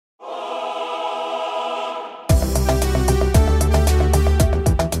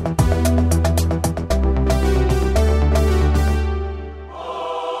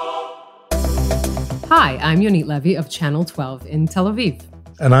Hi, I'm Yonit Levy of Channel 12 in Tel Aviv.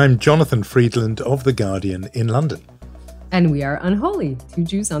 And I'm Jonathan Friedland of The Guardian in London. And we are Unholy, two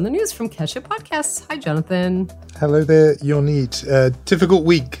Jews on the news from Keshet Podcasts. Hi, Jonathan. Hello there, Yonit. Difficult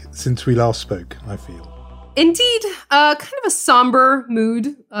week since we last spoke, I feel. Indeed, kind of a somber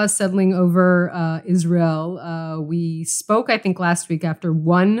mood settling over Israel. We spoke, I think, last week after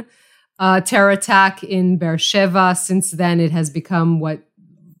one terror attack in Beersheba. Since then, it has become what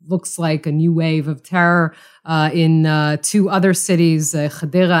looks like a new wave of terror in two other cities,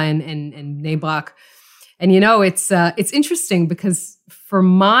 Hadera and Bnei Brak. And, you know, it's interesting because for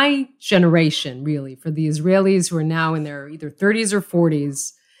my generation, really, for the Israelis who are now in their either 30s or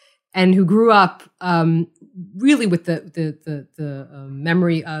 40s and who grew up really with the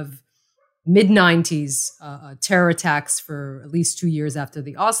memory of mid-90s terror attacks for at least 2 years after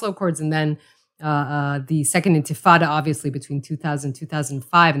the Oslo Accords, and then the second Intifada, obviously, between 2000 and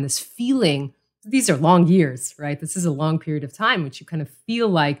 2005, and this feeling, these are long years, right? This is a long period of time, which you kind of feel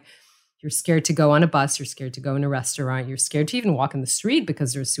like you're scared to go on a bus, you're scared to go in a restaurant, you're scared to even walk in the street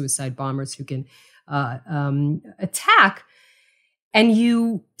because there's suicide bombers who can attack.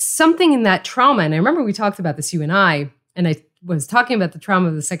 And something in that trauma, and I remember we talked about this, you and I was talking about the trauma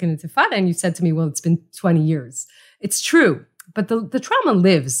of the second Intifada, and you said to me, well, it's been 20 years. It's true. But the trauma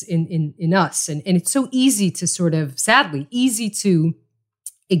lives in us. And it's so easy to sort of, sadly, easy to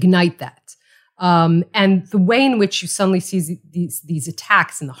ignite that. And the way in which you suddenly see these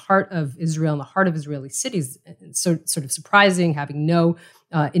attacks in the heart of Israel, in the heart of Israeli cities, sort of surprising, having no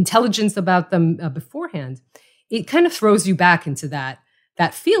intelligence about them beforehand, it kind of throws you back into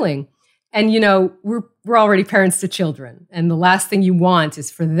that feeling. And, you know, we're already parents to children. And the last thing you want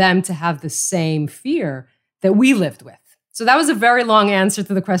is for them to have the same fear that we lived with. So that was a very long answer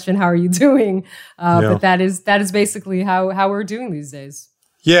to the question, how are you doing? But that is basically how we're doing these days.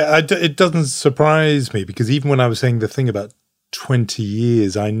 Yeah, it doesn't surprise me because even when I was saying the thing about 20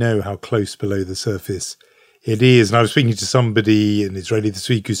 years, I know how close below the surface it is. And I was speaking to somebody in Israeli this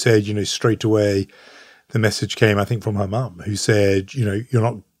week who said, you know, straight away the message came, I think, from her mum, who said, you know, you're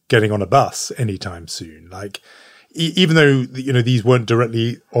not getting on a bus anytime soon. Like, even though, you know, these weren't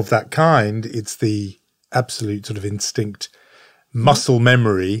directly of that kind, it's the absolute sort of instinct muscle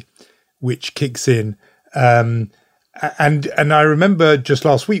memory which kicks in. And I remember just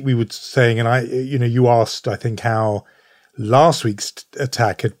last week we were saying, and you asked, I think, how last week's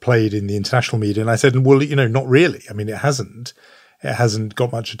attack had played in the international media. And I said, well, you know, not really. I mean, it hasn't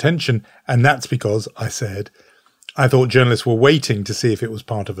got much attention. And that's because I said, I thought journalists were waiting to see if it was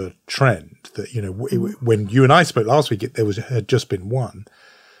part of a trend that, you know, when you and I spoke last week, had just been one.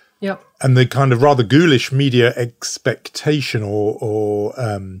 Yep. And the kind of rather ghoulish media expectation or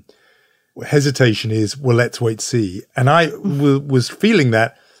hesitation is, well, let's wait to see. And I was feeling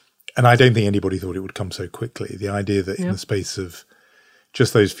that, and I don't think anybody thought it would come so quickly. The idea that in the space of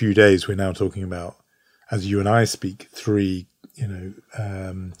just those few days, we're now talking about, as you and I speak, 3, you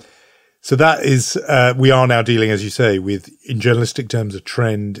know. So that is, we are now dealing, as you say, with, in journalistic terms, a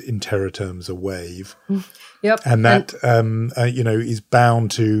trend, in terror terms, a wave. Yep. And that, you know, is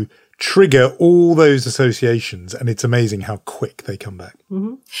bound to trigger all those associations. And it's amazing how quick they come back.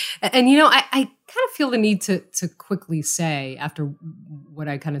 Mm-hmm. And, you know, I kind of feel the need to quickly say, after what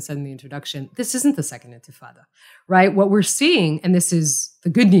I kind of said in the introduction, this isn't the second Intifada, right? What we're seeing, and this is the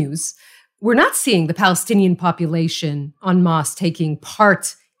good news, we're not seeing the Palestinian population en masse taking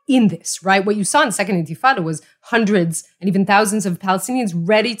part in this, right? What you saw in the second Intifada was hundreds and even thousands of Palestinians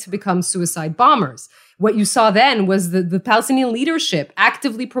ready to become suicide bombers. What you saw then was the Palestinian leadership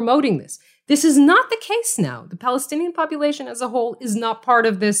actively promoting this. This is not the case now. The Palestinian population as a whole is not part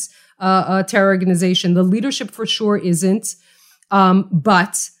of this terror organization. The leadership for sure isn't.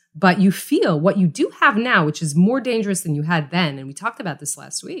 But you feel what you do have now, which is more dangerous than you had then, and we talked about this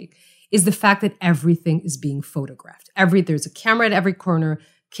last week, is the fact that everything is being photographed. There's a camera at every corner.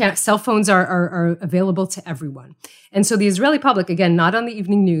 Cell phones are available to everyone. And so the Israeli public, again, not on the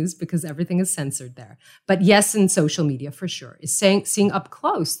evening news because everything is censored there, but yes, in social media for sure, is seeing up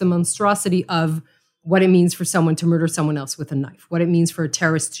close the monstrosity of what it means for someone to murder someone else with a knife, what it means for a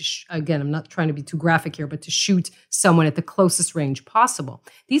terrorist to, again, I'm not trying to be too graphic here, but to shoot someone at the closest range possible.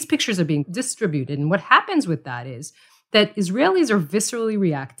 These pictures are being distributed. And what happens with that is that Israelis are viscerally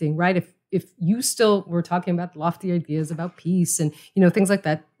reacting, right? If you still were talking about lofty ideas about peace and, you know, things like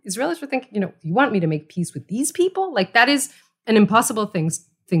that, Israelis were thinking, you know, you want me to make peace with these people? Like, that is an impossible thing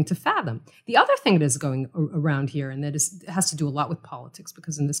to fathom. The other thing that is going around here, and has to do a lot with politics,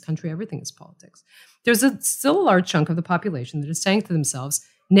 because in this country, everything is politics. There's still a large chunk of the population that is saying to themselves,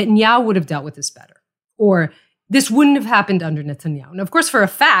 Netanyahu would have dealt with this better, or this wouldn't have happened under Netanyahu. Now, of course, for a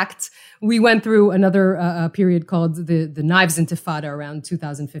fact, we went through another period called the Knives Intifada around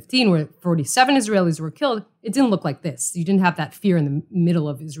 2015, where 47 Israelis were killed. It didn't look like this. You didn't have that fear in the middle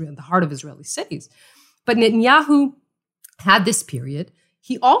of Israel, the heart of Israeli cities. But Netanyahu had this period.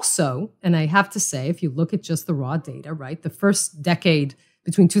 He also, and I have to say, if you look at just the raw data, right, the first decade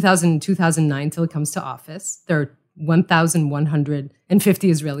between 2000 and 2009 till it comes to office, there are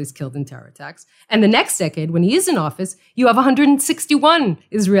 1,150 Israelis killed in terror attacks. And the next decade, when he is in office, you have 161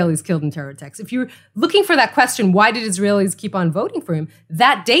 Israelis killed in terror attacks. If you're looking for that question, why did Israelis keep on voting for him?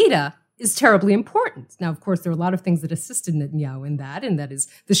 That data is terribly important. Now, of course, there are a lot of things that assisted Netanyahu in that, and that is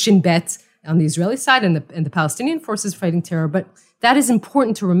the Shin Bet on the Israeli side and the Palestinian forces fighting terror. But that is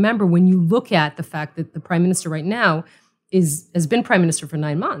important to remember when you look at the fact that the prime minister right now has been prime minister for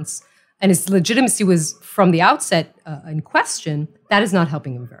 9 months, and his legitimacy was from the outset in question. That is not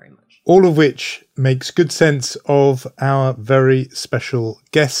helping him very much. All of which makes good sense of our very special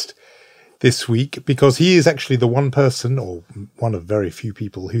guest this week, because he is actually the one person, or one of very few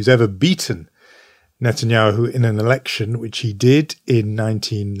people, who's ever beaten Netanyahu in an election, which he did in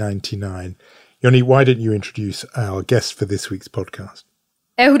 1999. Yoni, why don't you introduce our guest for this week's podcast?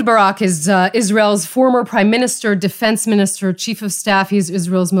 Ehud Barak is Israel's former prime minister, defense minister, chief of staff. He's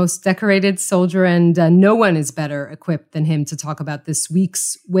Israel's most decorated soldier, and no one is better equipped than him to talk about this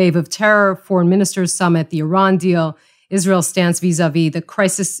week's wave of terror, foreign ministers summit, the Iran deal, Israel's stance vis-a-vis the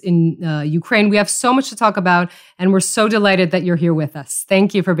crisis in Ukraine. We have so much to talk about, and we're so delighted that you're here with us.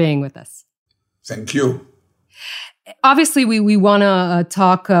 Thank you for being with us. Thank you. Obviously, we want to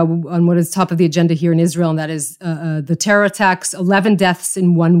talk on what is top of the agenda here in Israel, and that is the terror attacks, 11 deaths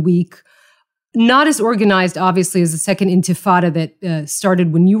in 1 week. Not as organized, obviously, as the second intifada that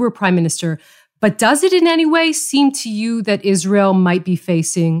started when you were prime minister, but does it in any way seem to you that Israel might be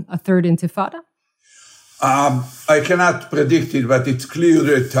facing a third intifada? I cannot predict it, but it's clear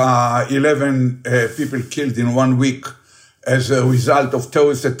that 11 people killed in 1 week as a result of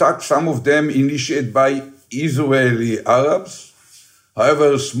terrorist attacks, some of them initiated by Israeli Arabs.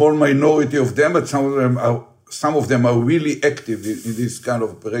 However, a small minority of them, but some of them are really active in these kind of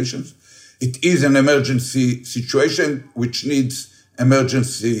operations. It is an emergency situation which needs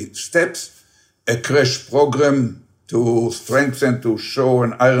emergency steps, a crash program to strengthen, to show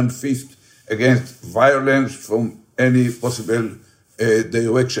an iron fist against violence from any possible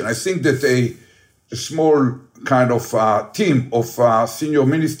direction. I think that a small kind of team of senior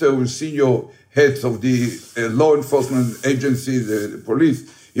ministers with senior heads of the law enforcement agencies, the police,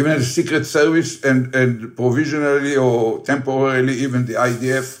 even the Secret Service, and provisionally or temporarily even the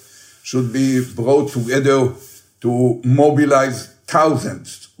IDF should be brought together to mobilize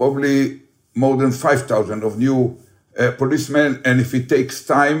thousands, probably more than 5,000 of new policemen. And if it takes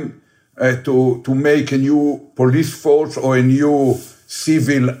time to make a new police force or a new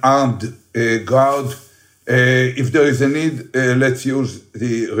civil armed guard, if there is a need, let's use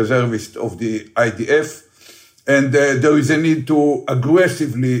the reservist of the IDF. And there is a need to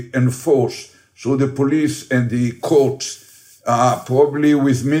aggressively enforce through the police and the courts, probably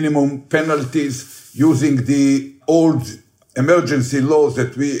with minimum penalties, using the old emergency laws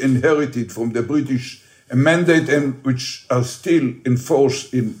that we inherited from the British mandate and which are still in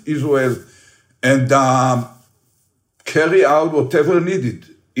force in Israel, and carry out whatever needed,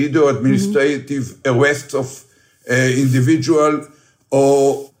 either administrative arrests of individual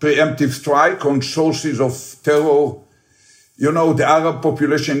or preemptive strike on sources of terror. You know, the Arab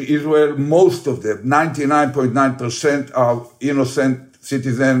population in Israel, most of them, 99.9%, are innocent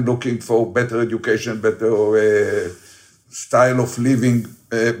citizens looking for better education, better style of living,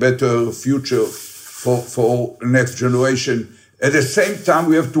 better future for next generation. At the same time,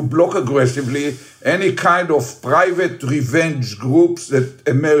 we have to block aggressively any kind of private revenge groups that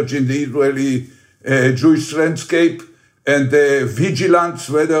emerge in the Israeli Jewish landscape, and vigilance,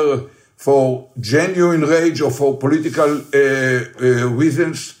 whether for genuine rage or for political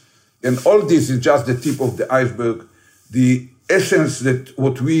reasons. And all this is just the tip of the iceberg. The essence that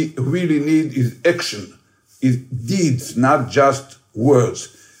what we really need is action, is deeds, not just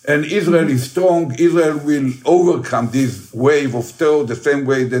words. And Israel is strong. Israel will overcome this wave of terror the same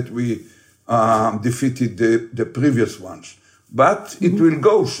way that we defeated the previous ones. But it will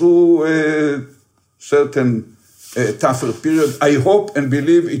go through a certain tougher period. I hope and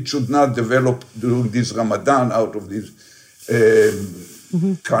believe it should not develop during this Ramadan out of this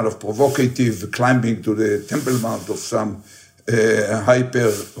kind of provocative climbing to the Temple Mount of some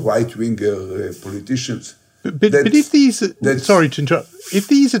hyper right-winger politicians. But if these, sorry to interrupt, if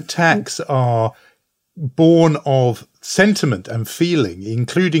these attacks are born of sentiment and feeling,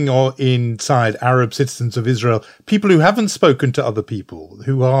 including inside Arab citizens of Israel, people who haven't spoken to other people,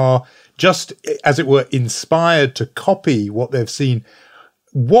 who are just, as it were, inspired to copy what they've seen.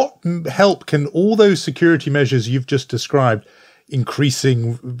 What help can all those security measures you've just described,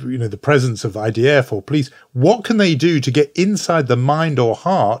 increasing, the presence of IDF or police, what can they do to get inside the mind or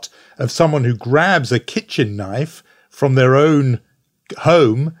heart of someone who grabs a kitchen knife from their own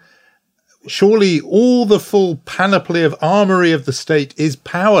home? Surely all the full panoply of armory of the state is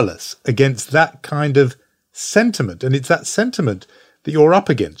powerless against that kind of sentiment. And it's that sentiment that you're up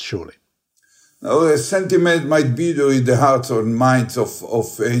against, surely. No, the sentiment might be in the hearts or minds of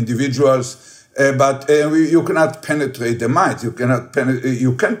individuals, but you cannot penetrate the minds. You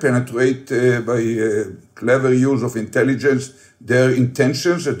can penetrate by clever use of intelligence their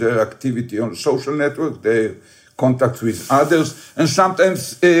intentions, their activity on social networks, their contact with others, and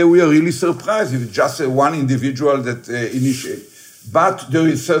sometimes we are really surprised if it's just one individual that initiates. But there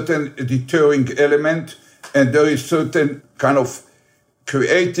is certain deterring element, and there is certain kind of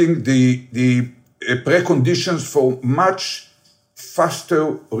creating the preconditions for much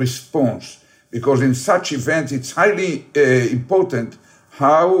faster response. Because in such events, it's highly important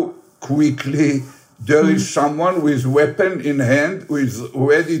how quickly there is someone with weapon in hand who is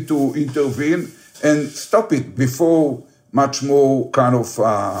ready to intervene and stop it before much more kind of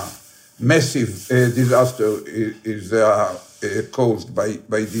massive disaster is caused by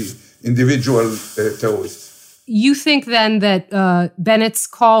the individual terrorists. You think then that Bennett's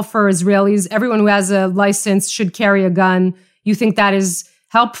call for Israelis, everyone who has a license should carry a gun, you think that is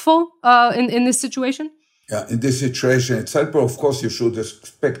helpful in this situation? Yeah, in this situation, it's helpful. Of course, you should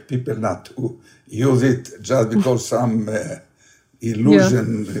expect people not to use it just because some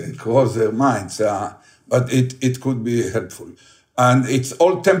illusion cross their minds. But it could be helpful. And it's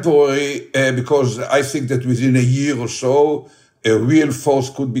all temporary because I think that within a year or so, a real force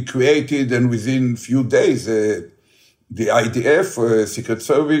could be created, and within a few days, the IDF, Secret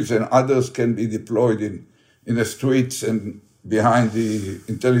Service, and others can be deployed in the streets and behind the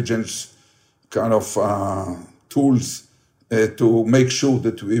intelligence kind of tools to make sure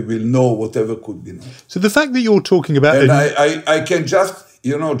that we will know whatever could be known. So the fact that you're talking about... And I can just,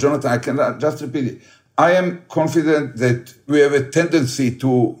 Jonathan, I can just repeat it. I am confident that we have a tendency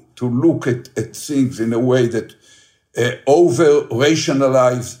to look at things in a way that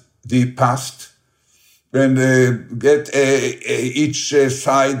over-rationalize the past and get each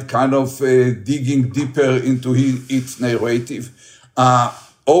side kind of digging deeper into its narrative,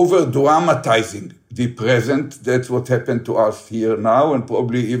 over-dramatizing the present. That's what happened to us here now, and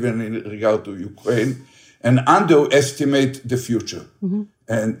probably even in regard to Ukraine, and underestimate the future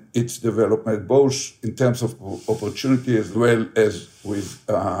and its development, both in terms of opportunity as well as with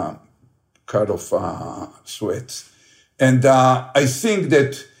kind of threats. And I think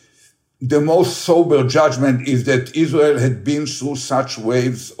that the most sober judgment is that Israel had been through such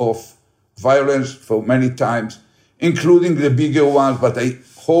waves of violence for many times, including the bigger ones, but I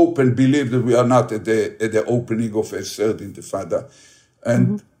hope and believe that we are not at the opening of a third intifada.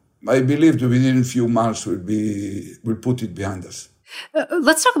 And I believe that within a few months we'll put it behind us.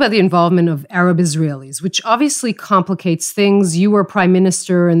 Let's talk about the involvement of Arab Israelis, which obviously complicates things. You were prime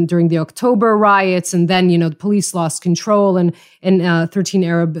minister during the October riots, and then, the police lost control and 13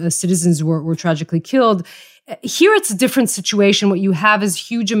 Arab citizens were tragically killed. Here it's a different situation. What you have is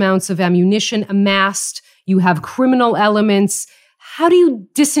huge amounts of ammunition amassed. You have criminal elements. How do you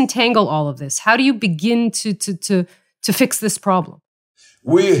disentangle all of this? How do you begin to fix this problem?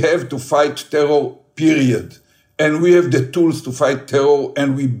 We have to fight terror, period. And we have the tools to fight terror,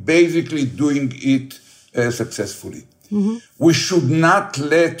 and we're basically doing it successfully. We should not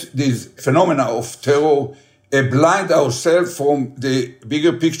let this phenomena of terror blind ourselves from the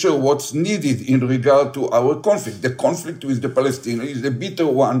bigger picture, what's needed in regard to our conflict. The conflict with the Palestinians is a bitter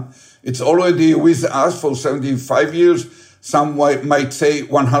one. It's already with us for 75 years. Some might say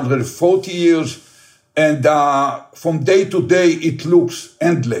 140 years. And from day to day, it looks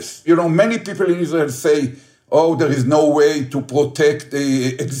endless. Many people in Israel say, there is no way to protect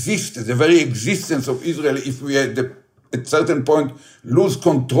the very existence of Israel if we at a certain point lose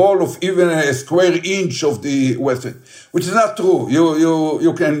control of even a square inch of the West, which is not true.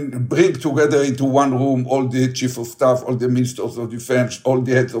 You can bring together into one room all the chief of staff, all the ministers of defense, all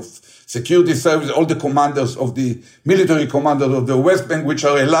the heads of security service, all the commanders of the military commanders of the West Bank, which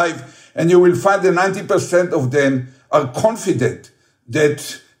are alive, and you will find that 90% of them are confident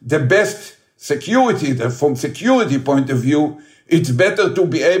that the best security, from security point of view, it's better to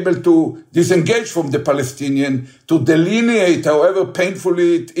be able to disengage from the Palestinian, to delineate, however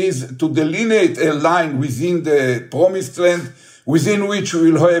painfully it is, to delineate a line within the promised land, within which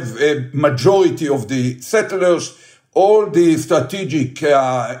we will have a majority of the settlers, all the strategic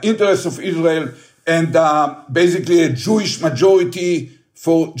interests of Israel and basically a Jewish majority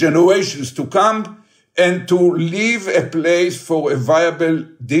for generations to come, and to leave a place for a viable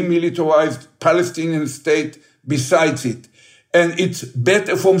demilitarized Palestinian state besides it. And it's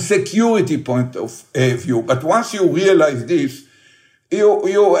better from security point of view. But once you realize this,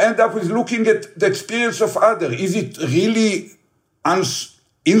 you end up with looking at the experience of others. Is it really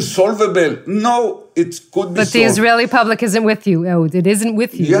insolvable? No, it could be But the Israeli public isn't with you, Ehud. It isn't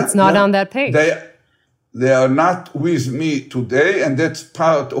with you. It's not on that page. They are not with me today, and that's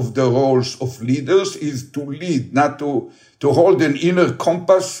part of the roles of leaders, is to lead, not to hold an inner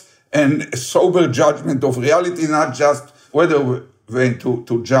compass and a sober judgment of reality, not just whether we're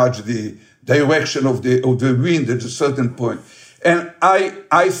to judge the direction of the wind at a certain point. And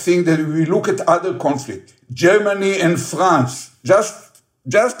I think that if we look at other conflicts, Germany and France,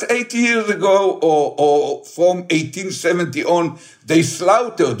 just 80 years ago or from 1870 on, they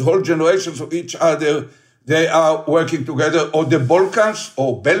slaughtered whole generations of each other. They are working together, or the Balkans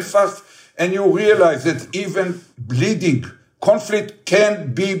or Belfast, and you realize that even bleeding conflict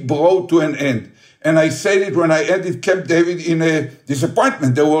can be brought to an end. And I said it when I ended Camp David in a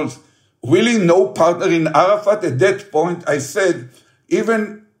disappointment. There was really no partner in Arafat. At that point, I said,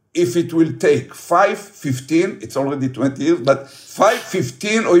 even if it will take 5, 15, it's already 20 years, but 5,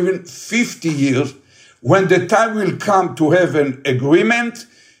 15, or even 50 years, when the time will come to have an agreement,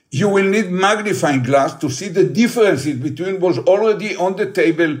 you will need magnifying glass to see the differences between what was already on the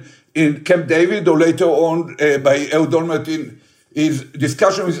table in Camp David, or later on by Ehud Olmert in his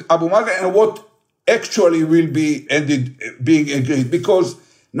discussion with Abu Mazen, and what actually will be being agreed, because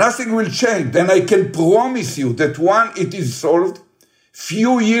nothing will change. Then I can promise you that it is solved.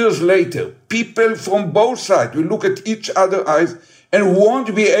 Few years later, people from both sides will look at each other's eyes and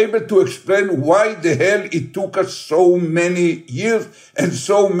won't be able to explain why the hell it took us so many years and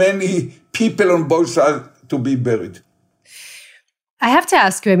so many people on both sides to be buried. I have to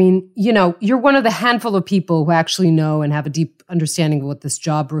ask you, I mean, you're one of the handful of people who actually know and have a deep understanding of what this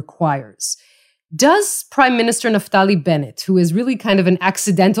job requires. Does Prime Minister Naftali Bennett, who is really kind of an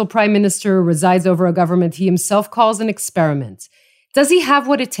accidental prime minister, resides over a government he himself calls an experiment, does he have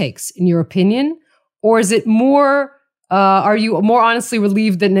what it takes, in your opinion? Or is it more, are you more honestly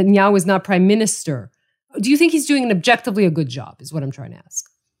relieved that Netanyahu is not prime minister? Do you think he's doing objectively a good job, is what I'm trying to ask?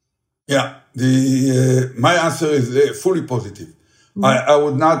 Yeah, my answer is fully positive. Mm-hmm. I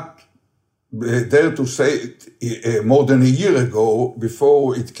would not dare to say it more than a year ago,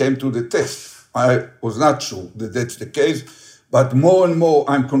 before it came to the test. I was not sure that that's the case, but more and more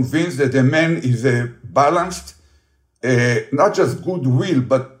I'm convinced that the man is a balanced, not just goodwill,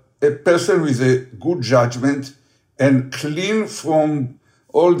 but a person with a good judgment and clean from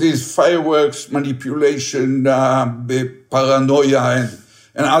all these fireworks, manipulation, paranoia,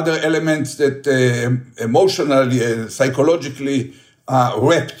 and other elements that emotionally and psychologically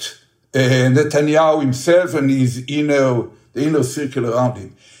wrapped Netanyahu himself and the inner circle around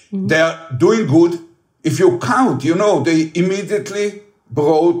him. Mm-hmm. They are doing good. If you count, they immediately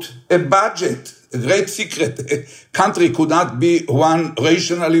brought a budget. A great secret. A country could not be run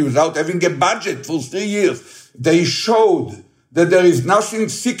rationally without having a budget for 3 years. They showed that there is nothing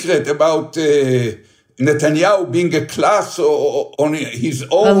secret about Netanyahu being a class or on his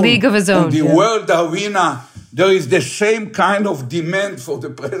own. A league of his own. On the world arena, there is the same kind of demand for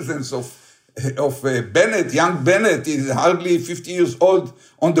the presence of Bennett. Young Bennett is hardly 50 years old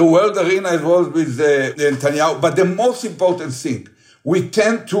on the world arena as well with Netanyahu. But the most important thing, we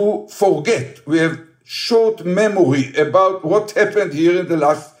tend to forget. We have short memory about what happened here in the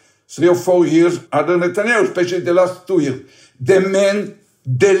last 3 or 4 years under Netanyahu, especially the last 2 years. The man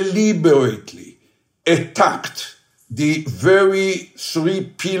deliberately attacked the very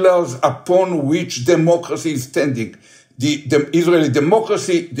 3 pillars upon which democracy is standing. The Israeli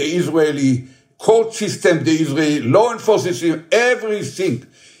democracy, the Israeli court system, the Israeli law enforcement system, everything.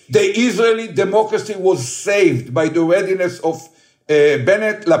 The Israeli democracy was saved by the readiness of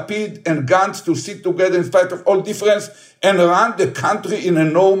Bennett, Lapid, and Gantz to sit together in spite of all difference and run the country in a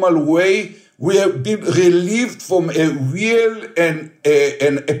normal way. We have been relieved from a real and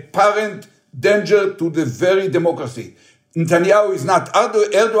apparent danger to the very democracy. Netanyahu is not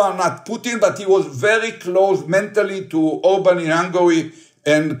Erdogan, not Putin, but he was very close mentally to Orban in Hungary,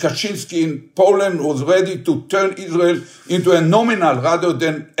 and Kaczynski in Poland was ready to turn Israel into a nominal rather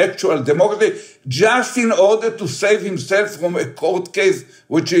than actual democracy, just in order to save himself from a court case,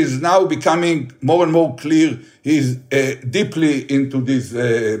 which is now becoming more and more clear. He's deeply into this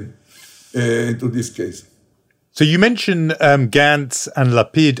case. So you mentioned Gantz and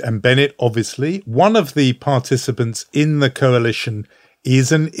Lapid and Bennett, obviously. One of the participants in the coalition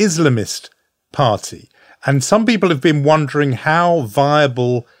is an Islamist party. And some people have been wondering how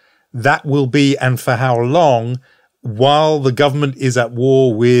viable that will be and for how long while the government is at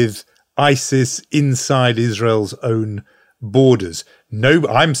war with ISIS inside Israel's own borders. No,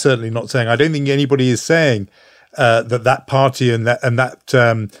 I'm certainly not saying, I don't think anybody is saying that party and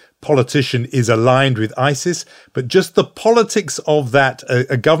that politician is aligned with ISIS, but just the politics of that,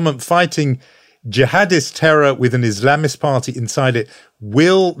 a government fighting jihadist terror with an Islamist party inside it,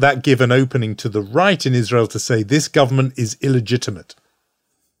 will that give an opening to the right in Israel to say this government is illegitimate?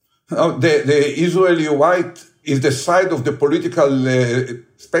 The Israeli right is the side of the political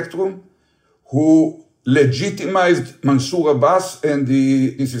spectrum who legitimized Mansour Abbas and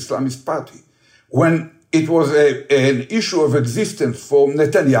this Islamist party. When it was an issue of existence for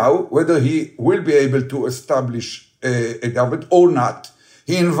Netanyahu, whether he will be able to establish a government or not,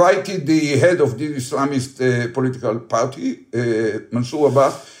 he invited the head of the Islamist political party, Mansour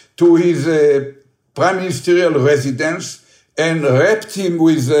Abbas, to his prime ministerial residence and wrapped him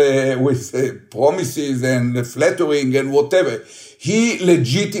with promises and flattering and whatever. He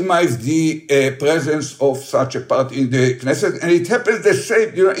legitimized the presence of such a party in the Knesset, and it happens the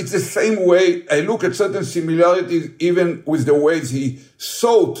same. It's the same way. I look at certain similarities, even with the ways he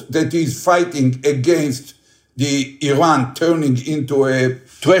thought that he's fighting against the Iran turning into a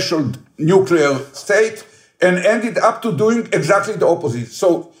threshold nuclear state, and ended up to doing exactly the opposite.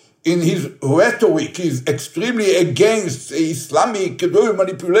 So in his rhetoric, he's extremely against Islamic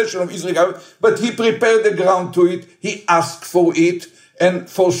manipulation of Israel, but he prepared the ground to it. He asked for it. And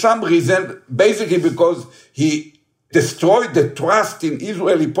for some reason, basically because he destroyed the trust in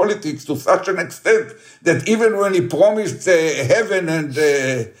Israeli politics to such an extent that even when he promised heaven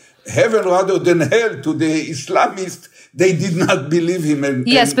rather than hell to the Islamists, they did not believe him.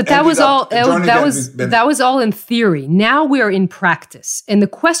 Yes, but that was all in theory. Now we are in practice. And the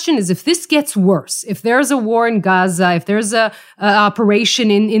question is, if this gets worse, if there's a war in Gaza, if there's a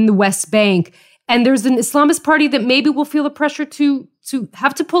operation in the West Bank, and there's an Islamist party that maybe will feel the pressure to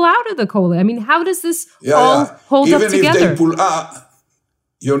have to pull out of the coalition. I mean, how does this hold even up together? Even if they pull out,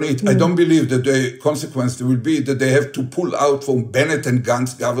 I don't believe that the consequence will be that they have to pull out from Bennett and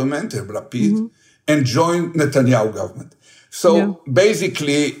Gantz government and Lapid and join Netanyahu government. So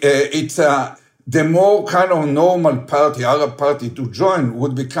basically, it's the more kind of normal party, Arab party to join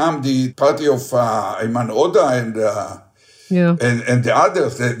would become the party of Ayman Oda and the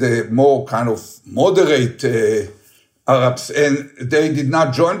others, the more kind of moderate Arabs. And they did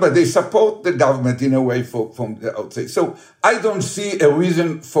not join, but they support the government in a way from the outside. So I don't see a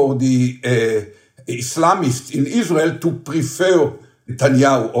reason for the Islamists in Israel to prefer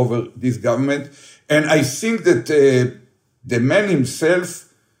Netanyahu over this government. And I think that the man himself,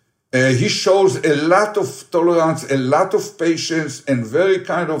 he shows a lot of tolerance, a lot of patience, and very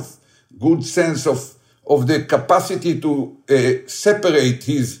kind of good sense of the capacity to separate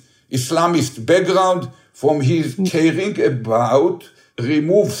his Islamist background from his caring about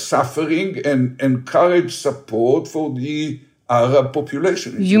remove suffering and encourage support for the Arab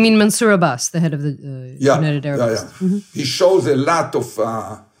population. You mean Mansour Abbas, the head of the United Arab Emirates? Yeah. Mm-hmm. He shows a lot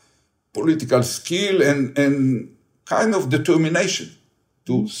of political skill and kind of determination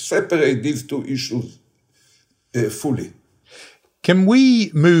to separate these two issues fully. Can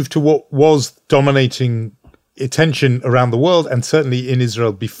we move to what was dominating attention around the world and certainly in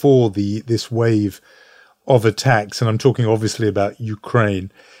Israel before this wave of attacks? And I'm talking obviously about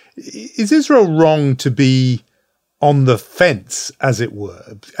Ukraine. Is Israel wrong to be on the fence, as it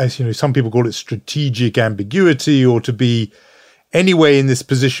were? As you know, some people call it strategic ambiguity, or to be anyway in this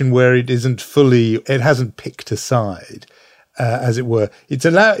position where it hasn't picked a side, as it were. It's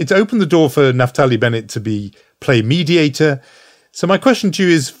opened the door for Naftali Bennett to play mediator. So my question to you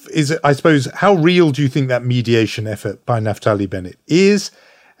is I suppose, how real do you think that mediation effort by Naftali Bennett is?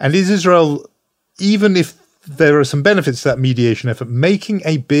 And is Israel, even if there are some benefits to that mediation effort, making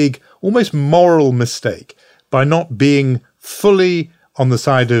a big, almost moral mistake by not being fully on the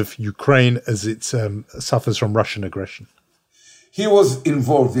side of Ukraine as it suffers from Russian aggression? He was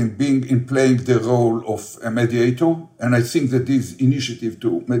involved in playing the role of a mediator, and I think that this initiative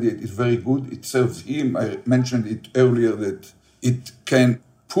to mediate is very good. It serves him. I mentioned it earlier that it can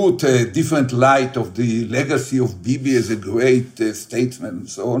put a different light of the legacy of Bibi as a great statesman and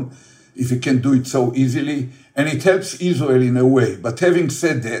so on, if he can do it so easily. And it helps Israel in a way. But having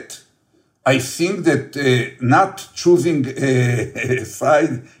said that, I think that not choosing a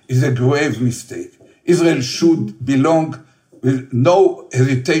side is a grave mistake. Israel should belong with no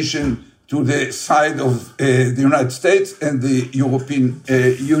hesitation to the side of the United States and the European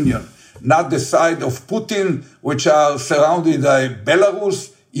Union, not the side of Putin, which are surrounded by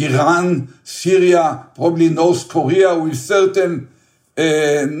Belarus, Iran, Syria, probably North Korea, with certain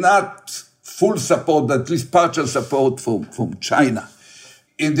not full support, but at least partial support from China.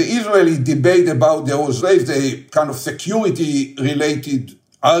 In the Israeli debate there was raised a kind of security-related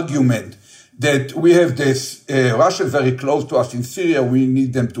argument that we have this Russia very close to us in Syria. We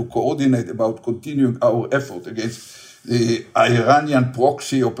need them to coordinate about continuing our effort against the Iranian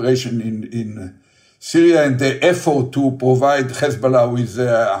proxy operation in Syria and the effort to provide Hezbollah with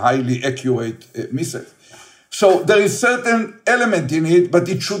highly accurate missiles. So there is certain element in it, but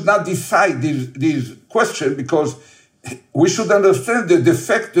it should not decide this question, because we should understand that the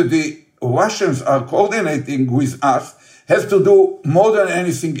fact that the Russians are coordinating with us has to do more than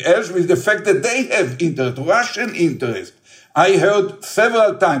anything else with the fact that they have interest, Russian interest. I heard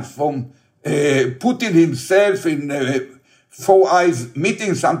several times from Putin himself in Four Eyes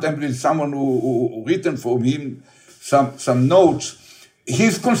meeting, sometimes with someone who written for him some notes,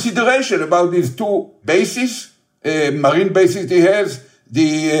 his consideration about these two bases, marine bases he has,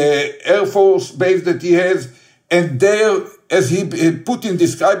 the Air Force base that he has, and there, as Putin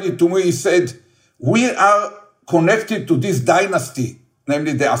described it to me, he said, we are connected to this dynasty,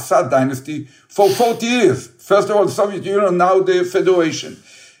 namely the Assad dynasty, for 40 years. First of all, the Soviet Union, now the Federation.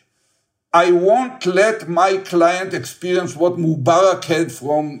 I won't let my client experience what Mubarak had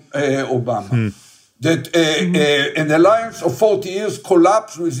from Obama. That an alliance of 40 years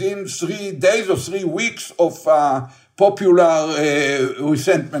collapsed within 3 days or 3 weeks of popular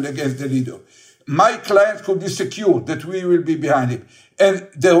resentment against the leader. My client could be secure that we will be behind him. And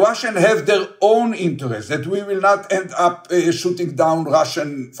the Russians have their own interest, that we will not end up shooting down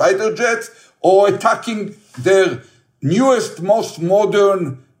Russian fighter jets or attacking their newest, most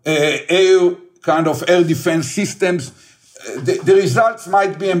modern air defense systems. The results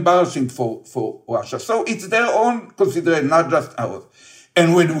might be embarrassing for Russia. So it's their own consideration, not just ours.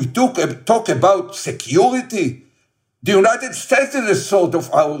 And when we talk about security, the United States is a sort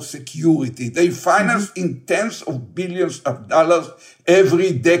of our security. They finance in tens of billions of dollars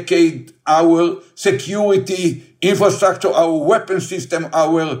every decade our security infrastructure, our weapon system,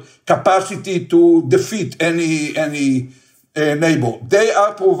 our capacity to defeat any neighbor. They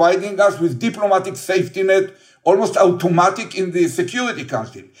are providing us with diplomatic safety net, almost automatic in the Security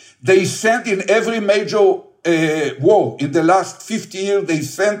Council. They sent in every major war in the last 50 years, they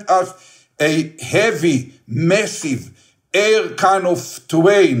sent us a heavy, massive air kind of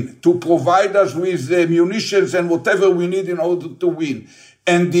terrain to provide us with munitions and whatever we need in order to win.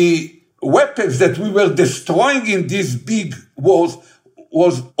 And the weapons that we were destroying in these big wars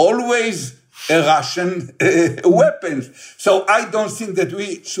was always Russian weapons. So I don't think that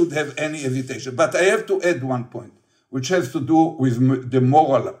we should have any hesitation. But I have to add one point, which has to do with the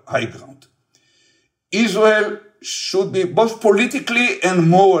moral high ground. Israel should be, both politically and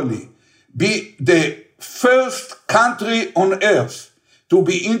morally, be the first country on earth to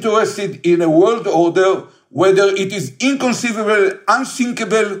be interested in a world order, whether it is inconceivable,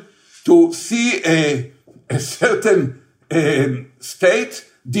 unthinkable to see a certain state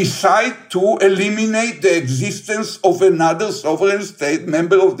decide to eliminate the existence of another sovereign state,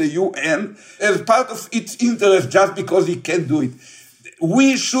 member of the UN, as part of its interest just because it can do it.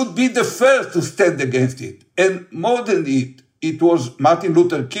 We should be the first to stand against it. And more than it was Martin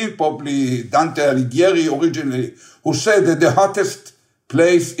Luther King, probably Dante Alighieri originally, who said that the hottest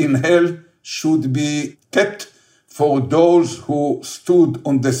place in hell should be kept for those who stood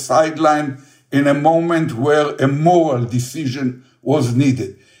on the sideline in a moment where a moral decision was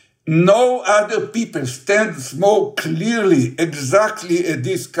needed. No other people stands more clearly exactly at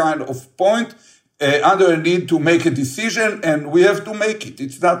this kind of point under a need to make a decision, and we have to make it.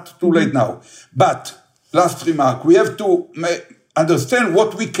 It's not too late now. But, last remark, we have to understand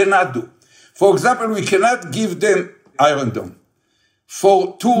what we cannot do. For example, we cannot give them Iron Dome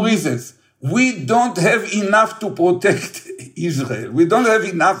for two reasons. We don't have enough to protect Israel. We don't have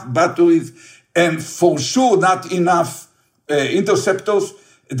enough batteries, and for sure not enough interceptors.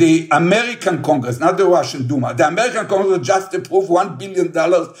 The American Congress, not the Russian Duma, the American Congress just approved $1 billion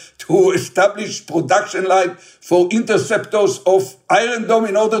to establish production line for interceptors of Iron Dome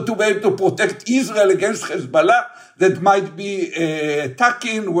in order to be able to protect Israel against Hezbollah that might be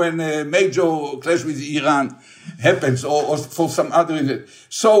attacking when a major clash with Iran happens or for some other reason.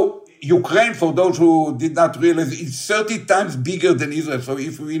 So Ukraine, for those who did not realize, is 30 times bigger than Israel. So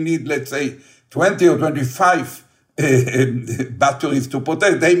if we need, let's say, 20 or 25 batteries to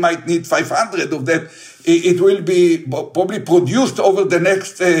protect, they might need 500 of them. It will be probably produced over the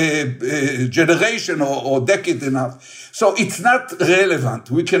next generation or decade enough. So it's not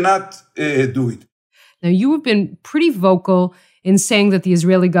relevant. We cannot do it. Now, you have been pretty vocal in saying that the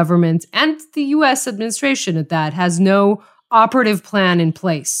Israeli government and the U.S. administration at that has no operative plan in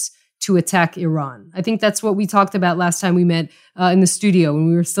place to attack Iran. I think that's what we talked about last time we met in the studio when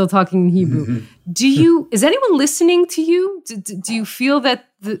we were still talking in Hebrew. Mm-hmm. Is anyone listening to you? Do you feel that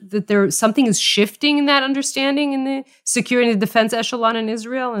something is shifting in that understanding in the security and defense echelon in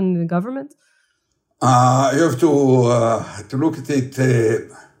Israel and the government? You have to look at it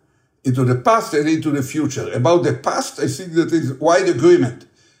into the past and into the future. About the past, I think that there is wide agreement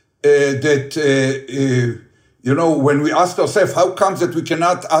that when we ask ourselves, how comes that we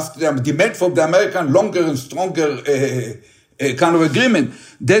cannot demand from the American longer and stronger kind of agreement?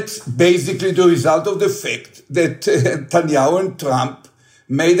 That's basically the result of the fact that Netanyahu and Trump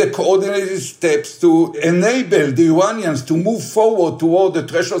made a coordinated steps to enable the Iranians to move forward toward the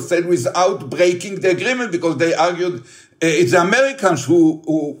threshold state without breaking the agreement, because they argued it's the Americans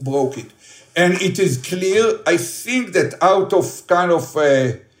who broke it. And it is clear, I think, that out of kind of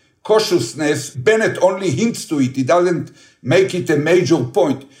cautiousness, Bennett only hints to it. He doesn't make it a major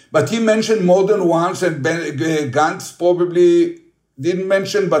point. But he mentioned more than once, and Gantz probably didn't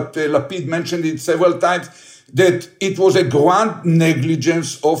mention, but Lapid mentioned it several times, that it was a grand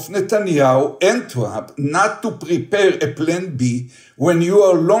negligence of Netanyahu and Trump not to prepare a plan B when you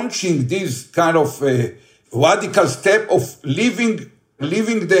are launching this kind of radical step of leaving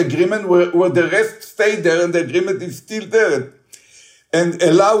the agreement where the rest stay there and the agreement is still there, and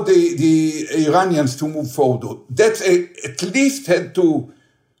allow the Iranians to move forward. That at least had to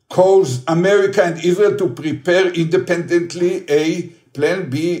cause America and Israel to prepare independently a plan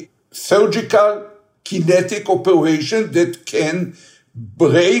B, surgical, kinetic operation that can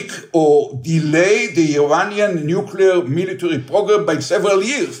break or delay the Iranian nuclear military program by several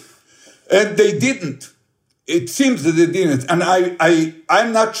years. And they didn't. It seems that they didn't. And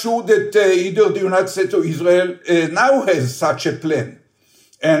I'm not sure that either the United States or Israel now has such a plan.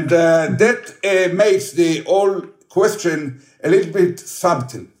 And that makes the whole question a little bit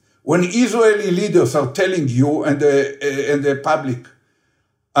subtle. When Israeli leaders are telling you and the public,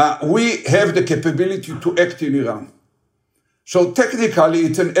 we have the capability to act in Iran. So technically,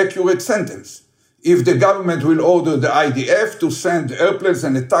 it's an accurate sentence. If the government will order the IDF to send airplanes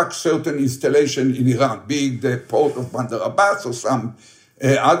and attack certain installation in Iran, being the port of Bandar Abbas or some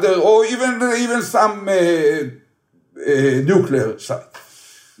other, or even some nuclear site,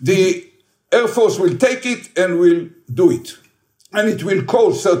 the Air Force will take it and will do it. And it will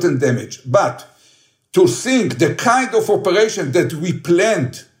cause certain damage. But to think the kind of operation that we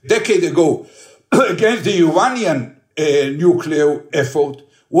planned a decade ago against the Iranian nuclear effort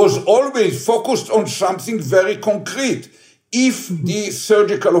was always focused on something very concrete. If the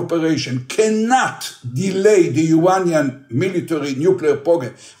surgical operation cannot delay the Iranian military nuclear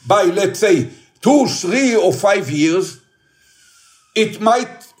program by, let's say, 2, 3, or 5 years, it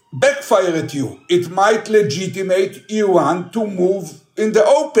might backfire at you. It might legitimate Iran to move in the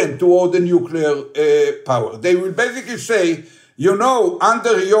open toward the nuclear power. They will basically say,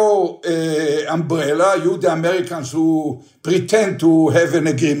 under your umbrella, you, the Americans who pretend to have an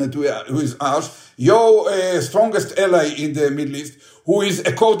agreement with us, your strongest ally in the Middle East, who is,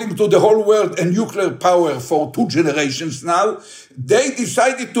 according to the whole world, a nuclear power for 2 generations now, they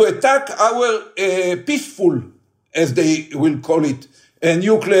decided to attack our peaceful, as they will call it, a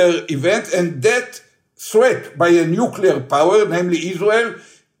nuclear event, and that threat by a nuclear power, namely Israel,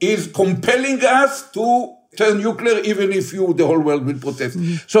 is compelling us to turn nuclear, even if the whole world will protest.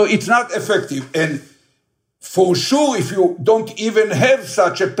 Mm-hmm. So it's not effective. And for sure, if you don't even have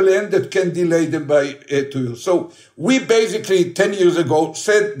such a plan that can delay them by 2 years. So we basically, 10 years ago,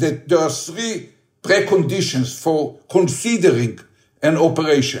 said that there are 3 preconditions for considering an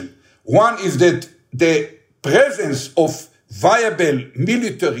operation. One is that the presence of viable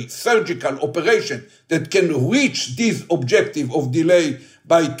military surgical operation that can reach this objective of delay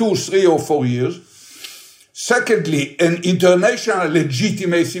by 2, 3, or 4 years. Secondly, an international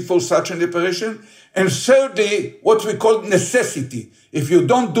legitimacy for such an operation. And thirdly, what we call necessity. If you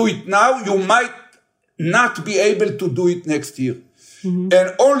don't do it now, you might not be able to do it next year. Mm-hmm.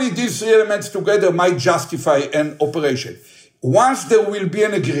 And only these 3 elements together might justify an operation. Once there will be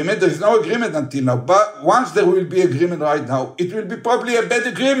an agreement, there is no agreement until now, but once there will be agreement right now, it will be probably a bad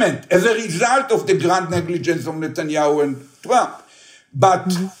agreement as a result of the grand negligence of Netanyahu and Trump.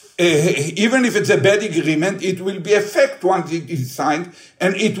 But even if it's a bad agreement, it will be effect once it is signed,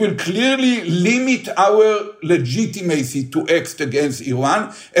 and it will clearly limit our legitimacy to act against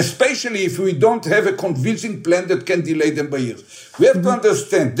Iran, especially if we don't have a convincing plan that can delay them by years. We have to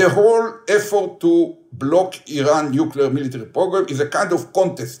understand the whole effort to block Iran nuclear military program is a kind of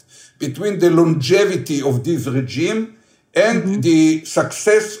contest between the longevity of this regime and the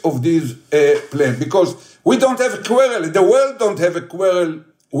success of this plan. Because we don't have a quarrel, the world don't have a quarrel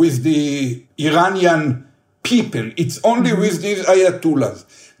with the Iranian people. It's only with these ayatollahs.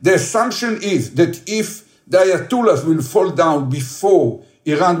 The assumption is that if the ayatollahs will fall down before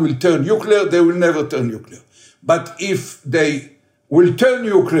Iran will turn nuclear, they will never turn nuclear. But if they will turn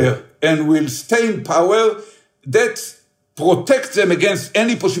nuclear and will stay in power, that protects them against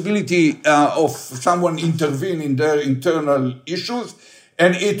any possibility of someone intervening in their internal issues,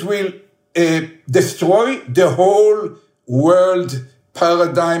 and it will destroy the whole world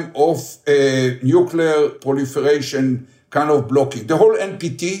paradigm of nuclear proliferation kind of blocking. The whole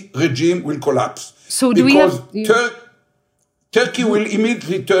NPT regime will collapse. So do because we have... Turkey will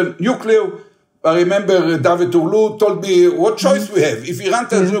immediately turn nuclear. I remember David Oğlu told me what choice we have. If Iran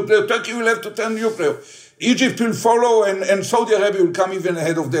turns nuclear, Turkey will have to turn nuclear. Egypt will follow, and Saudi Arabia will come even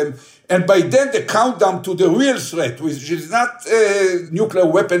ahead of them. And by then, the countdown to the real threat, which is not a nuclear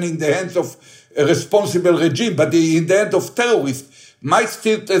weapon in the hands of a responsible regime, but in the hands of terrorists, might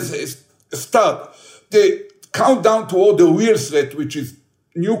still start. The countdown toward the real threat, which is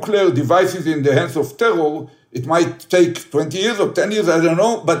nuclear devices in the hands of terror, it might take 20 years or 10 years, I don't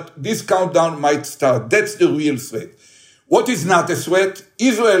know, but this countdown might start. That's the real threat. What is not a threat?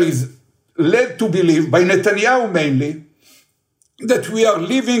 Israel is led to believe, by Netanyahu mainly, that we are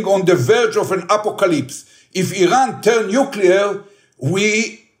living on the verge of an apocalypse. If Iran turn nuclear,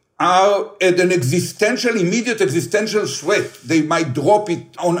 we are at an immediate existential threat. They might drop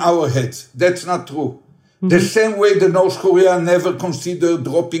it on our heads. That's not true. The same way the North Korea never considered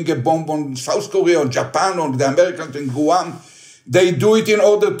dropping a bomb on South Korea or Japan or the Americans in Guam. They do it in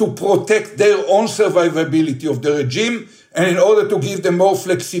order to protect their own survivability of the regime and in order to give them more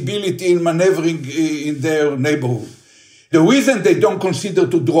flexibility in maneuvering in their neighborhood. The reason they don't consider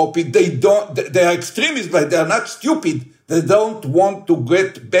to drop it, they are extremists, but they are not stupid. They don't want to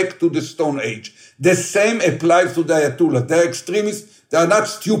get back to the Stone Age. The same applies to the Ayatollah. They are extremists. They are not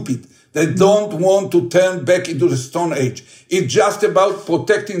stupid. They don't want to turn back into the Stone Age. It's just about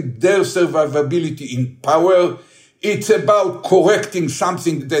protecting their survivability in power. It's about correcting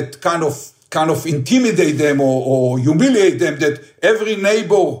something that kind of intimidate them or humiliate them, that every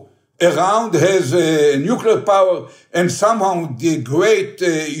neighbor around has nuclear power, and somehow the great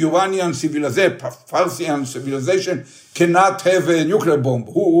Iranian civilization, Farsian civilization, cannot have a nuclear bomb.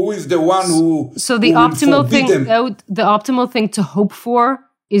 Who is the one who? So the optimal thing to hope for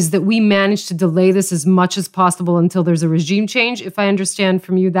is that we manage to delay this as much as possible until there's a regime change. If I understand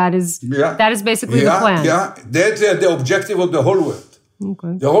from you, that is basically the plan. Yeah, that's the objective of the whole world.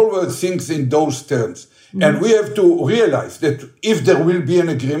 Okay. The whole world thinks in those terms. And we have to realize that if there will be an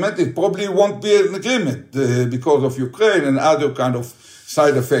agreement, it probably won't be an agreement because of Ukraine and other kind of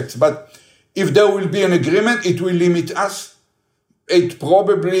side effects. But if there will be an agreement, it will limit us. It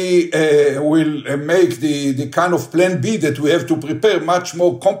probably will make the kind of plan B that we have to prepare much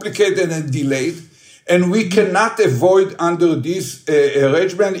more complicated and delayed. And we cannot avoid under this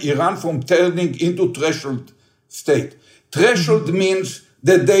arrangement Iran from turning into threshold state. Threshold means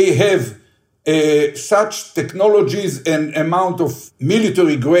that they have such technologies and amount of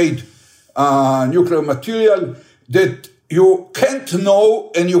military-grade nuclear material that you can't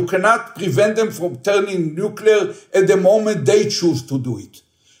know and you cannot prevent them from turning nuclear at the moment they choose to do it.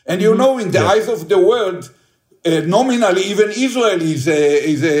 And you know, in the eyes of the world, nominally, even Israel is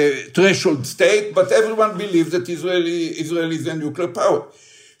a threshold state, but everyone believes that Israel is a nuclear power.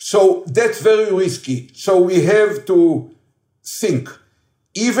 So that's very risky. So we have to think.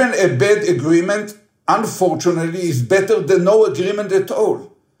 Even a bad agreement, unfortunately, is better than no agreement at all.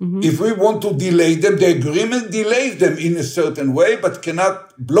 If we want to delay them, the agreement delays them in a certain way, but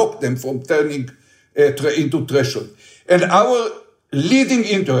cannot block them from turning into threshold. And our leading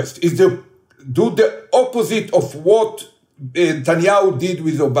interest is to do the opposite of what Netanyahu did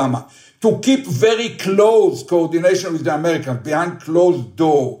with Obama, to keep very close coordination with the Americans behind closed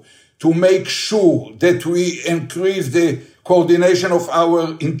door, to make sure that we increase the coordination of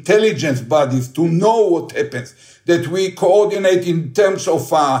our intelligence bodies to know what happens, that we coordinate in terms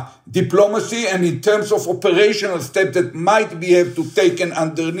of diplomacy and in terms of operational steps that might be able to taken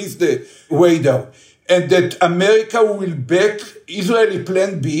underneath the radar, and that America will back Israeli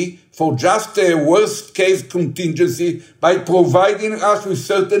plan B for just a worst case contingency by providing us with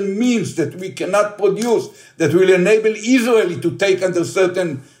certain means that we cannot produce that will enable Israel to take under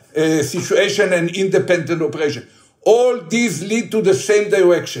certain situation and independent operation. All these lead to the same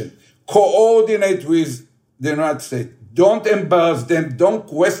direction. Coordinate with the United States. Don't embarrass them. Don't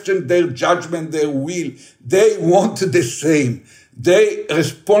question their judgment, their will. They want the same. They are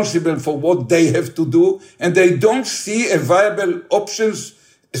responsible for what they have to do, and they don't see a viable options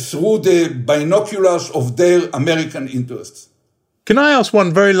through the binoculars of their American interests. Can I ask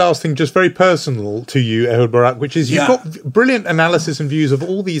one very last thing, just very personal to you, Ehud Barak, which is you've got brilliant analysis and views of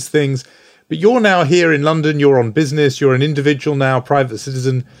all these things, but you're now here in London, you're on business, you're an individual now, private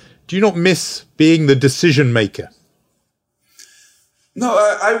citizen. Do you not miss being the decision maker? No,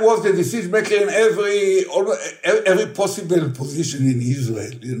 I was the decision maker in every possible position in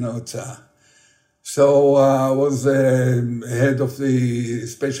Israel. So I was head of the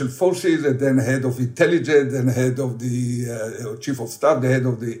special forces, and then head of intelligence, then head of the chief of staff, the head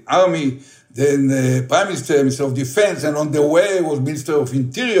of the army, then prime minister, minister of defense, and on the way was minister of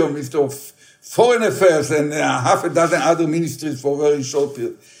interior, minister of foreign affairs, and half a dozen other ministries for a very short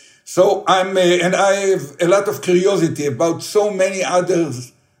period. So and I have a lot of curiosity about so many other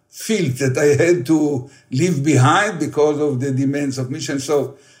fields that I had to leave behind because of the demands of mission.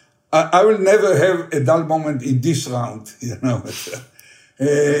 So I will never have a dull moment in this round, and I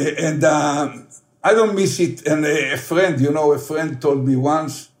don't miss it. And a friend told me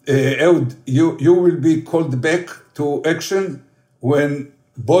once, Ehud, you will be called back to action when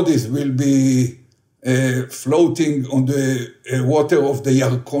bodies will be floating on the water of the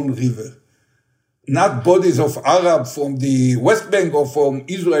Yarkon River. Not bodies of Arab from the West Bank or from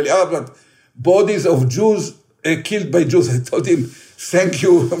Israeli Arab, but bodies of Jews killed by Jews. I told him, thank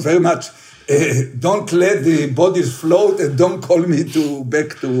you very much. Don't let the bodies float and don't call me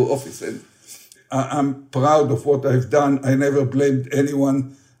back to office. And I'm proud of what I've done. I never blamed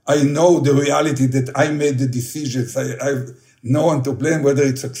anyone. I know the reality that I made the decisions. I've no one to blame whether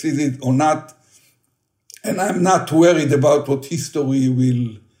it succeeded or not. And I'm not worried about what history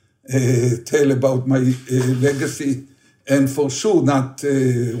will tell about my legacy, and for sure not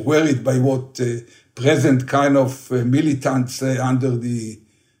worried by what present kind of militants under the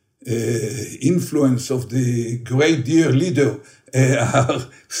influence of the great dear leader are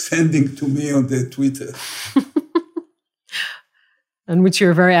sending to me on the Twitter. And which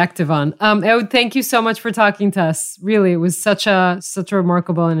you're very active on. Ehud, thank you so much for talking to us. Really, it was such a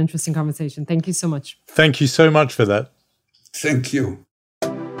remarkable and interesting conversation. Thank you so much. Thank you so much for that. Thank you.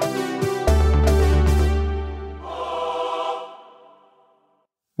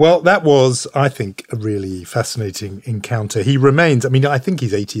 Well, that was, I think, a really fascinating encounter. He remains, I think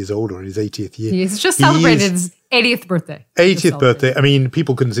he's 80 years old or in his 80th year. He's just celebrated his 80th birthday. 80th birthday.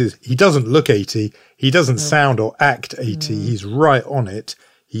 People can see this. He doesn't look 80. He doesn't sound or act 80. He's right on it.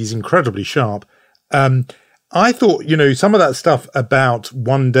 He's incredibly sharp. I thought, some of that stuff about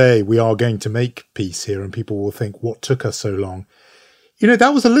one day we are going to make peace here and people will think, what took us so long?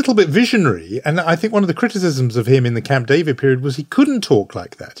 That was a little bit visionary. And I think one of the criticisms of him in the Camp David period was he couldn't talk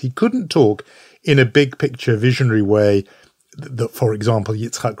like that. He couldn't talk in a big picture visionary way that, for example,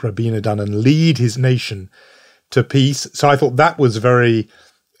 Yitzhak Rabin had done and lead his nation to peace. So I thought that was very,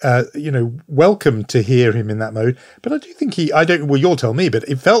 welcome to hear him in that mode. But I do think you'll tell me, but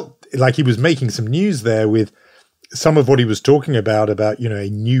it felt like he was making some news there with some of what he was talking about, a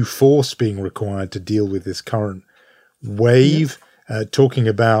new force being required to deal with this current wave. Yep. Talking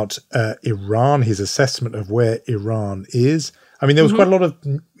about Iran, his assessment of where Iran is. There was quite a lot of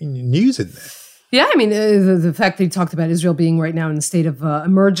news in there. Yeah, the fact that he talked about Israel being right now in a state of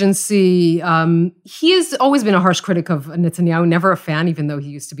emergency. He has always been a harsh critic of Netanyahu, never a fan, even though he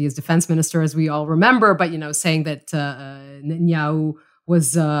used to be his defense minister, as we all remember. But, saying that Netanyahu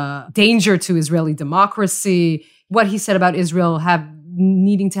was a danger to Israeli democracy. What he said about Israel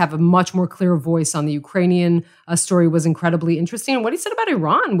needing to have a much more clear voice on the Ukrainian story was incredibly interesting. And what he said about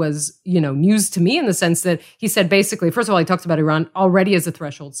Iran was, news to me in the sense that he said basically, first of all, he talked about Iran already as a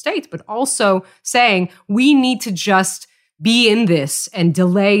threshold state, but also saying we need to just be in this and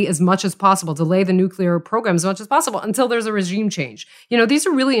delay as much as possible, delay the nuclear program as much as possible until there's a regime change. These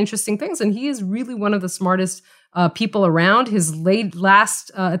are really interesting things. And he is really one of the smartest people around. His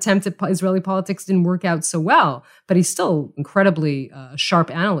last attempt at Israeli politics didn't work out so well, but he's still incredibly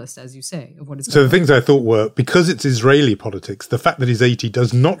sharp analyst, as you say, of what is going on. So the things I thought were, because it's Israeli politics, the fact that he's 80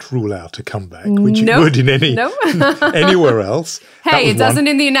 does not rule out a comeback, which it would in anywhere else. Hey, it doesn't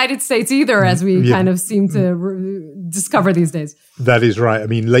in the United States either, as we kind of seem to discover these days. That is right. I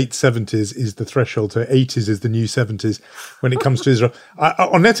mean, late 70s is the threshold, so 80s is the new 70s when it comes to Israel.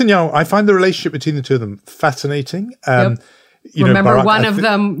 On Netanyahu, I find the relationship between the two of them fascinating. Remember, Barak, one of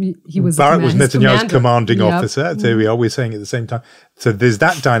them, he was Barak was Netanyahu's commanding officer. There we are. We're saying at the same time. So there's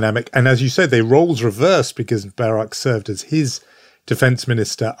that dynamic. And as you said, their roles reversed because Barak served as his defense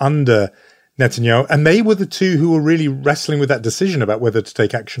minister under Netanyahu. And they were the two who were really wrestling with that decision about whether to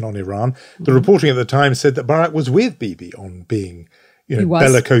take action on Iran. The reporting at the time said that Barak was with Bibi on being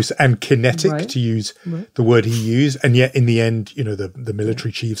bellicose and kinetic, to use the word he used. And yet, in the end, the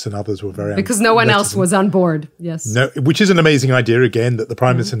military chiefs and others were very... Because no one else was on board, yes. No, which is an amazing idea, again, that the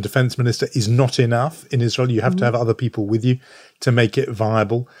Prime Minister and Defense Minister is not enough in Israel. You have to have other people with you to make it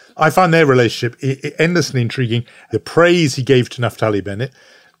viable. I find their relationship endlessly intriguing. The praise he gave to Naftali Bennett,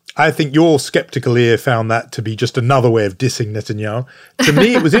 I think your skeptical ear found that to be just another way of dissing Netanyahu. To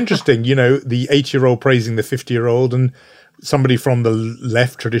me, it was interesting, the 80-year-old praising the 50-year-old and somebody from the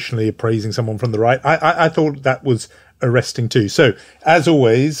left traditionally praising someone from the right. I thought that was arresting too. So, as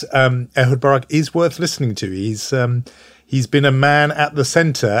always, Ehud Barak is worth listening to. He's been a man at the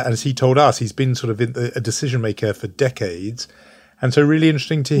centre, and as he told us, he's been sort of a decision maker for decades. And so really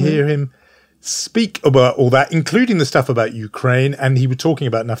interesting to hear him speak about all that, including the stuff about Ukraine. And he was talking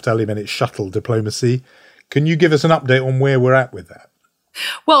about Naftali Bennett's shuttle diplomacy. Can you give us an update on where we're at with that?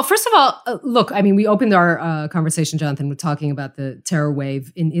 Well, first of all, look, I mean, we opened our conversation, Jonathan, with talking about the terror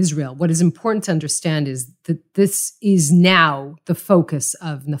wave in Israel. What is important to understand is that this is now the focus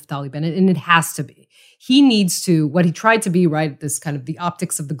of Naftali Bennett, and it has to be. He needs to, what he tried to be, right, this kind of the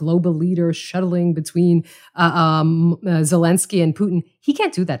optics of the global leader shuttling between Zelensky and Putin. He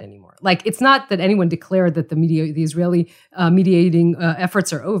can't do that anymore. Like, it's not that anyone declared that the Israeli mediating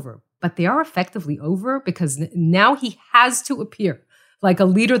efforts are over, but they are effectively over because now he has to appear like a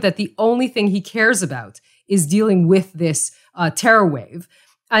leader that the only thing he cares about is dealing with this terror wave.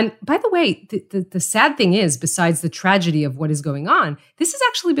 And by the way, the sad thing is, besides the tragedy of what is going on, this has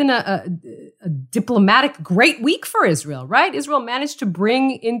actually been a diplomatic great week for Israel, right? Israel managed to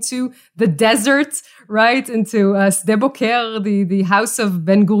bring into the desert, right, into Sde Boker, the house of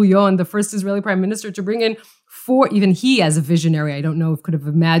Ben Gurion, the first Israeli prime minister, to bring in even he as a visionary, I don't know if could have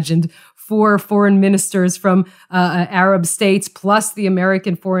imagined 4 foreign ministers from Arab states, plus the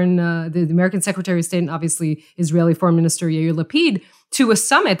American the American Secretary of State, and obviously Israeli Foreign Minister Yair Lapid, to a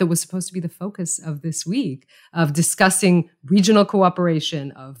summit that was supposed to be the focus of this week, of discussing regional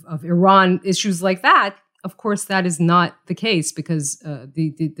cooperation, of Iran, issues like that. Of course, that is not the case because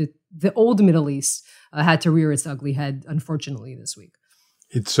the old Middle East had to rear its ugly head, unfortunately, this week.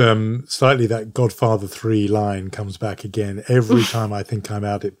 It's slightly that Godfather 3 line comes back again. Every time I think I'm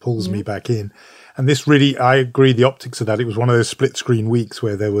out, it pulls me back in. And this really, I agree, the optics of that. It was one of those split screen weeks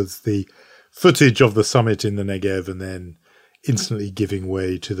where there was the footage of the summit in the Negev and then instantly giving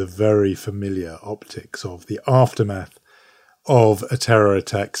way to the very familiar optics of the aftermath of a terror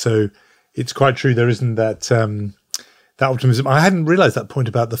attack. So it's quite true. There isn't that optimism. I hadn't realized that point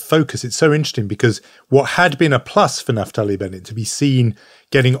about the focus. It's so interesting because what had been a plus for Naftali Bennett to be seen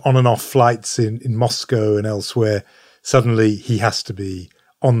getting on and off flights in Moscow and elsewhere, suddenly he has to be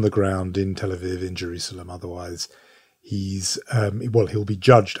on the ground in Tel Aviv, in Jerusalem. Otherwise, he'll be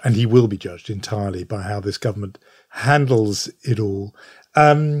judged, and he will be judged entirely by how this government handles it all.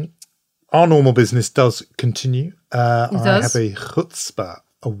 Our normal business does continue. I have a Chutzpah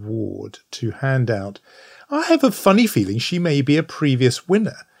award to hand out. I have a funny feeling she may be a previous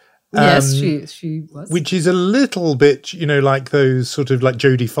winner. Yes, she was. Which is a little bit, like those sort of like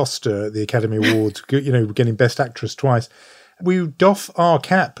Jodie Foster at the Academy Awards, getting Best Actress twice. We doff our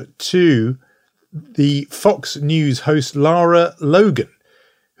cap to the Fox News host Lara Logan,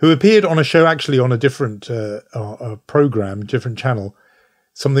 who appeared on a show actually on a different program, different channel,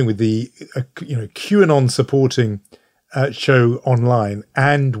 something with the QAnon supporting show online,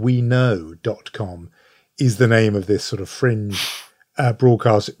 andweknow.com. is the name of this sort of fringe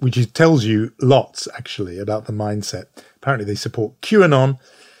broadcast, which tells you lots, actually, about the mindset. Apparently, they support QAnon.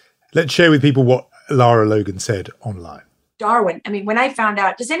 Let's share with people what Lara Logan said online. Darwin. I mean, when I found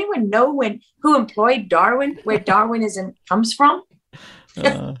out, does anyone know who employed Darwin, where Darwinism comes from?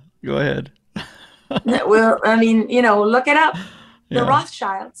 Go ahead. Well, I mean, look it up. The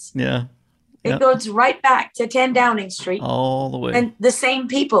Rothschilds. Yeah. It goes right back to 10 Downing Street. All the way. And the same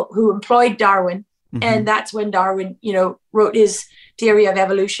people who employed Darwin And that's when Darwin, wrote his theory of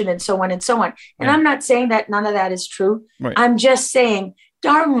evolution and so on and so on. And I'm not saying that none of that is true. Right. I'm just saying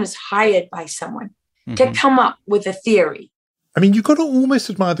Darwin was hired by someone to come up with a theory. I mean, you've got to almost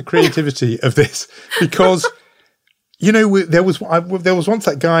admire the creativity of this because, there was once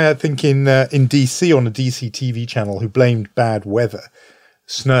that guy, I think, in DC on a DC TV channel who blamed bad weather,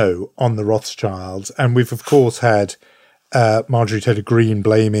 snow, on the Rothschilds. And we've, of course, had Marjorie Taylor Greene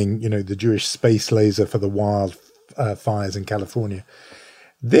blaming, the Jewish space laser for the wild fires in California.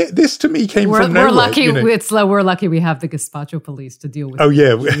 This to me came from nowhere. We're lucky we have the Gazpacho police to deal with. Oh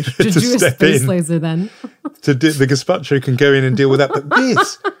yeah, the Jewish space laser. Then the Gazpacho can go in and deal with that. But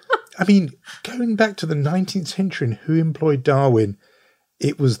this, I mean, going back to the 19th century and who employed Darwin,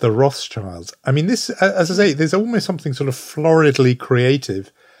 it was the Rothschilds. I mean, this, as I say, there's almost something sort of floridly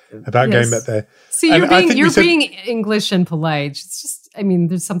creative about going back there. See, you're being English and polite. It's just, I mean,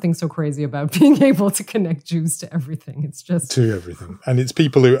 there's something so crazy about being able to connect Jews to everything. It's just to everything, and it's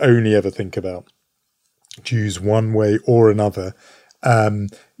people who only ever think about Jews one way or another.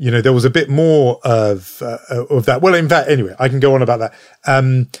 There was a bit more of that. Well, in fact, anyway, I can go on about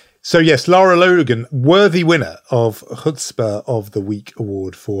that. So yes, Lara Logan, worthy winner of Chutzpah of the Week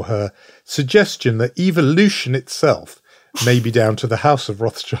award for her suggestion that evolution itself may be down to the House of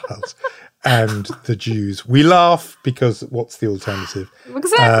Rothschilds and the Jews. We laugh because what's the alternative?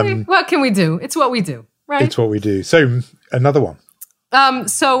 Exactly. What can we do? It's what we do, right? It's what we do. So another one.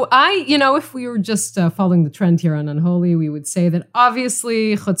 So if we were just following the trend here on Unholy, we would say that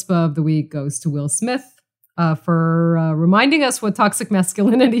obviously Chutzpah of the Week goes to Will Smith for reminding us what toxic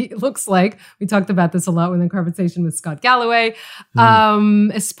masculinity looks like. We talked about this a lot in the conversation with Scott Galloway,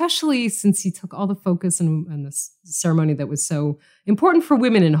 especially since he took all the focus and this ceremony that was so important for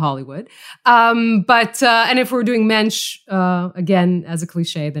women in Hollywood. And if we're doing mensch, again, as a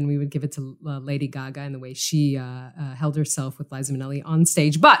cliche, then we would give it to Lady Gaga and the way she held herself with Liza Minnelli on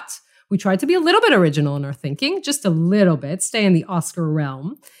stage. But we tried to be a little bit original in our thinking, just a little bit, stay in the Oscar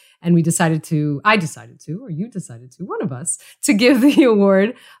realm. And I decided to, or you decided to, one of us, to give the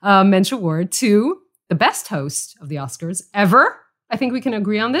award, Mensch Award, to the best host of the Oscars ever. I think we can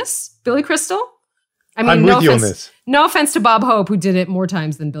agree on this. Billy Crystal. I mean, I'm with you on this. No offense to Bob Hope, who did it more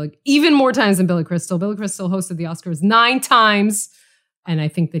times than even more times than Billy Crystal. Billy Crystal hosted the Oscars 9 times. And I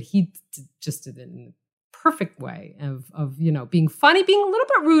think that he just did it in a perfect way of being funny, being a little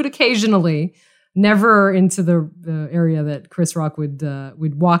bit rude occasionally. Never into the area that Chris Rock would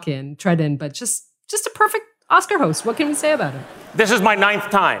tread in, but just a perfect Oscar host. What can we say about him? This is my ninth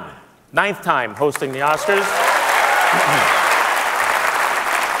time hosting the Oscars.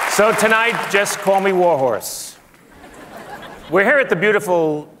 So tonight, just call me Warhorse. We're here at the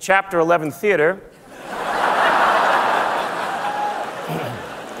beautiful Chapter 11 Theater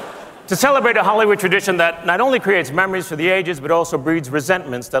to celebrate a Hollywood tradition that not only creates memories for the ages, but also breeds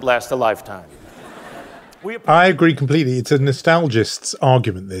resentments that last a lifetime. I agree completely. It's a nostalgist's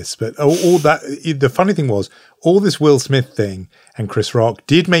argument, this, but all that. The funny thing was, all this Will Smith thing and Chris Rock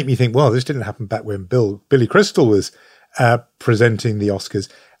did make me think, well, this didn't happen back when Billy Crystal was presenting the Oscars.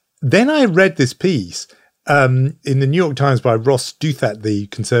 Then I read this piece in the New York Times by Ross Douthat, the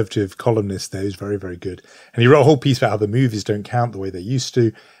conservative columnist there, who's very, very good. And he wrote a whole piece about how the movies don't count the way they used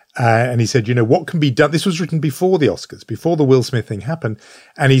to. And he said, what can be done? This was written before the Oscars, before the Will Smith thing happened.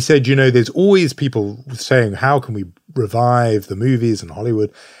 And he said, there's always people saying, how can we revive the movies and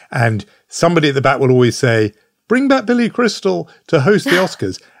Hollywood? And somebody at the back will always say, bring back Billy Crystal to host the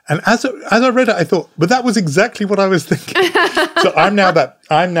Oscars. And as I read it, I thought, but that was exactly what I was thinking. So I'm now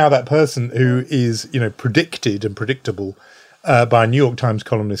that person who is, predicted and predictable by a New York Times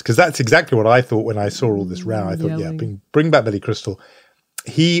columnist, because that's exactly what I thought when I saw all this row. I thought, bring back Billy Crystal.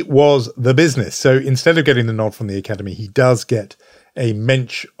 He was the business. So instead of getting the nod from the Academy, he does get a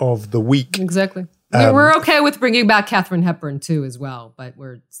Mensch of the Week. Exactly. We're okay with bringing back Katharine Hepburn too, as well, but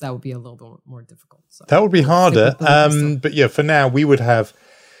that would be a little bit more difficult. So that would be harder. But yeah, for now, we would have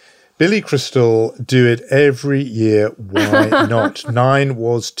Billy Crystal do it every year. Why not? 9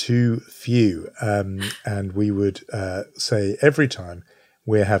 was too few. And we would say every time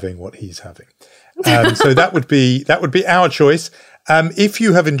we're having what he's having. So that would be our choice. If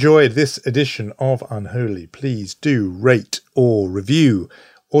you have enjoyed this edition of Unholy, please do rate or review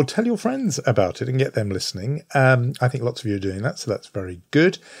or tell your friends about it and get them listening. I think lots of you are doing that, so that's very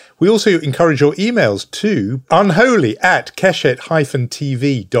good. We also encourage your emails to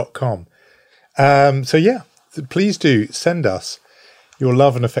unholy@keshet-tv.com. Please do send us your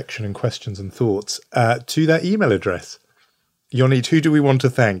love and affection and questions and thoughts to that email address. Yonit, who do we want to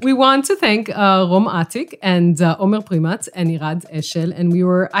thank? We want to thank Rom Atik and Omer Primat and Irad Eshel. And we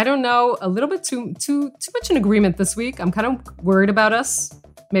were, I don't know, a little bit too much in agreement this week. I'm kind of worried about us.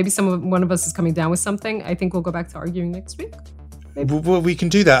 Maybe one of us is coming down with something. I think we'll go back to arguing next week. Well, we can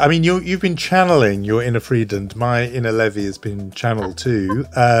do that. I mean, you've been channeling your inner Friedland. My inner Levi has been channeled too.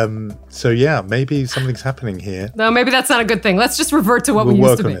 So yeah, maybe something's happening here. No, maybe that's not a good thing. Let's just revert to what we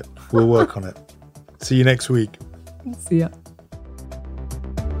used to be. We'll work on it. See you next week. See ya.